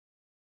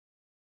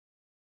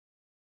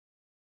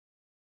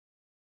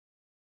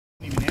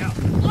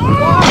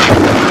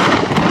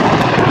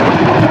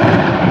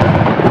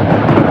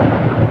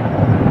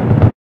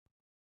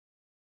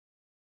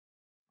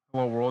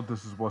Hello world,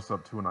 this is What's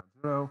Up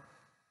 290,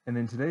 and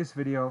in today's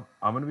video,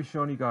 I'm going to be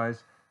showing you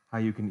guys how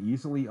you can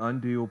easily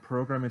undo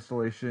program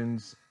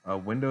installations,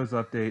 Windows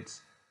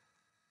updates,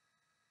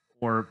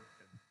 or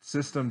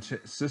system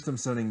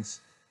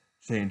settings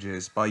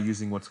changes by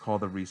using what's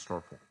called a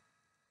restore point.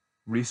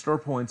 Restore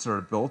points are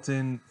a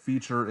built-in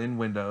feature in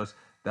Windows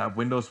that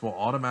Windows will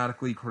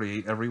automatically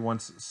create every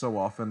once so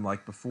often,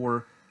 like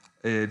before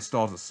it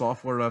installs a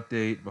software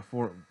update,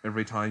 before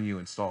every time you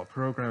install a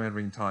program,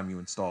 every time you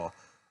install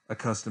a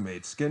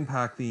custom-made skin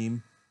pack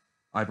theme,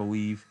 I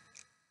believe.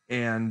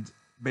 And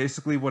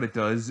basically what it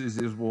does is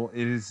it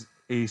is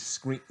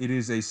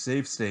a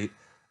save state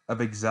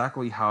of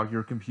exactly how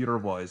your computer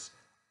was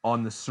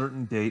on the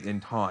certain date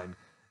and time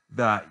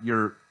that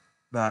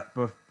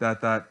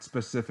that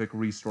specific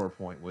restore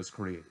point was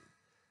created.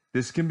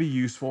 This can be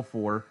useful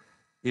for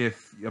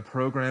if a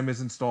program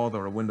is installed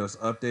or a Windows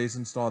update is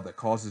installed that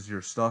causes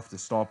your stuff to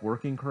stop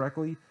working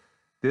correctly.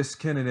 This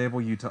can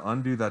enable you to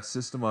undo that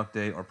system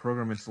update or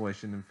program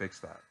installation and fix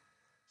that.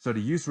 So to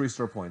use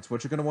restore points,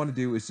 what you're going to want to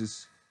do is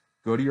just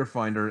go to your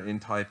Finder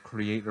and type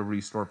create a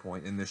restore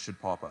point, and this should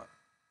pop up.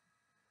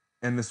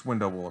 And this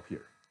window will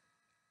appear.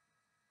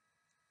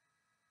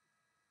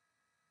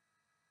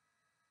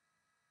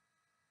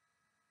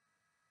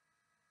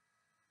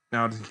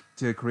 Now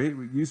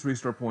to use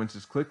restore points,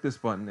 just click this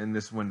button in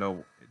this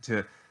window.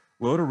 To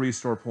load a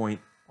restore point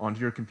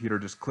onto your computer,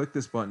 just click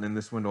this button and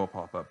this window will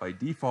pop up. By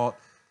default,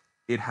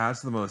 it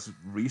has the most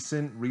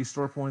recent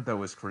restore point that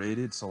was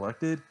created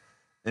selected,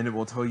 and it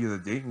will tell you the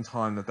date and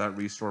time that that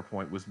restore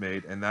point was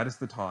made, and that is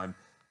the time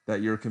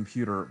that your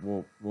computer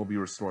will be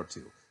restored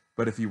to.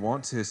 But if you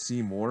want to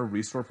see more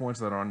restore points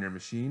that are on your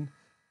machine,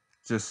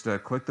 just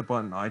click the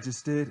button I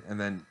just did, and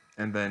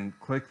then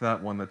click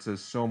that one that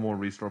says show more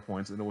restore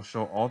points, and it will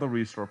show all the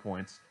restore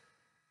points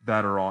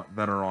that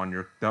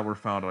were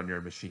found on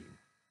your machine.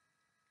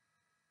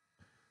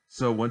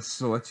 So once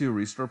you select your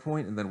restore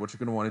point, and then what you're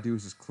going to want to do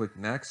is just click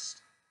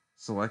next,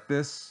 select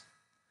this,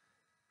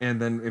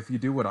 and then if you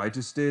do what I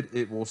just did,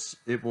 it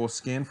will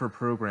scan for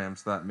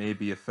programs that may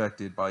be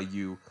affected by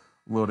you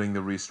loading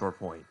the restore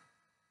point.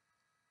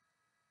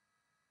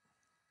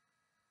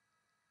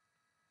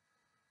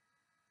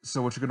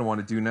 So what you're going to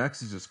want to do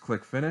next is just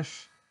click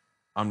finish.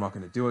 I'm not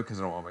going to do it because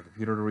I don't want my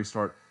computer to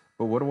restart.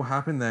 But what will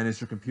happen then is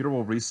your computer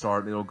will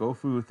restart. It'll go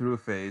through a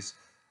phase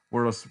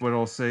where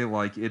it'll say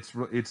like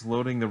it's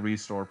loading the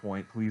restore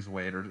point. Please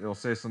wait, or it'll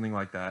say something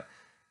like that.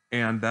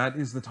 And that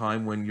is the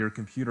time when your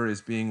computer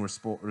is being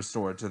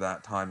restored to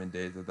that time and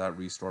date that that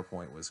restore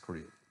point was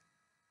created.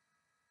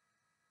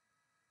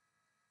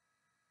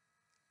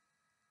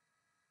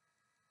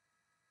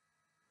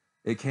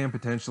 It can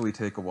potentially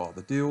take a while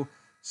to do,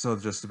 so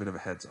just a bit of a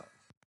heads up.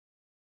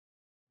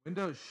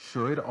 Windows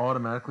should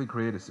automatically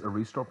create a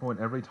restore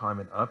point every time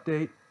an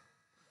update,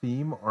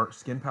 theme, or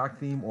skin pack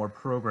theme or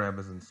program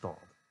is installed.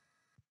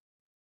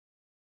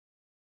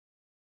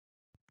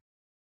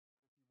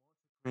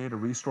 Create a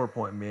restore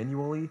point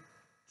manually,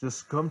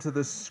 just come to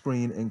this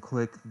screen and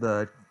click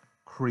the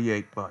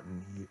create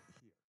button here,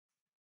 and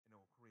it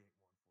will create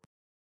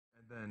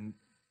one for you.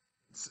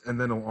 And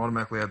then it'll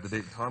automatically have the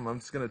date and time. I'm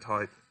just gonna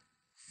type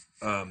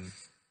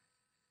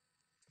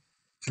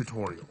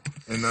tutorial,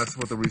 and that's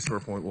what the restore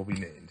point will be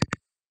named.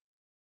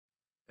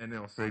 And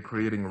it'll say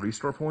creating a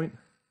restore point.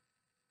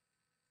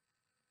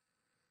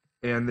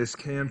 And this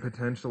can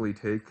potentially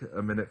take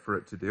a minute for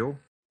it to do.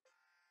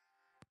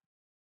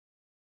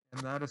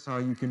 And that is how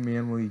you can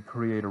manually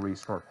create a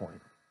restore point.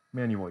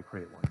 Manually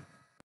create one.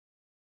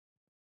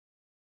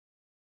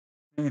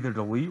 Either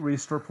delete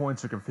restore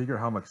points or configure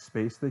how much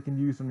space they can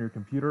use on your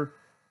computer.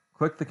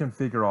 Click the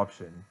configure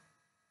option.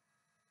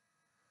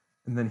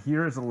 And then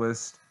here is a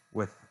list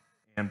with,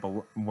 and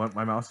what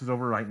my mouse is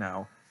over right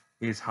now,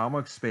 is how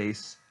much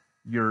space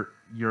your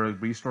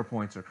restore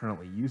points are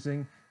currently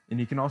using. And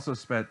you can also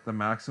set the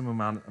maximum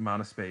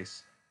amount of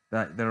space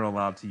that they're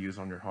allowed to use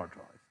on your hard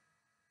drive.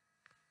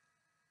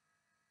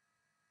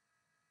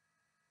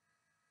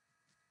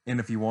 And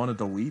if you want to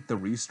delete the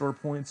restore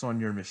points on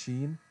your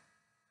machine,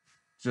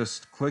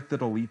 just click the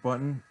delete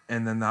button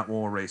and then that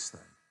will erase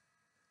them.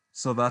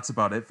 So that's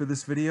about it for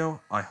this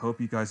video. I hope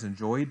you guys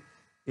enjoyed.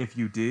 If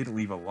you did,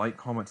 leave a like,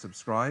 comment,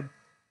 subscribe.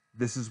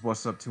 This is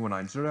What's Up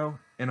 290,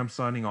 and I'm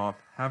signing off.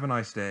 Have a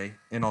nice day,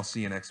 and I'll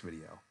see you next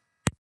video.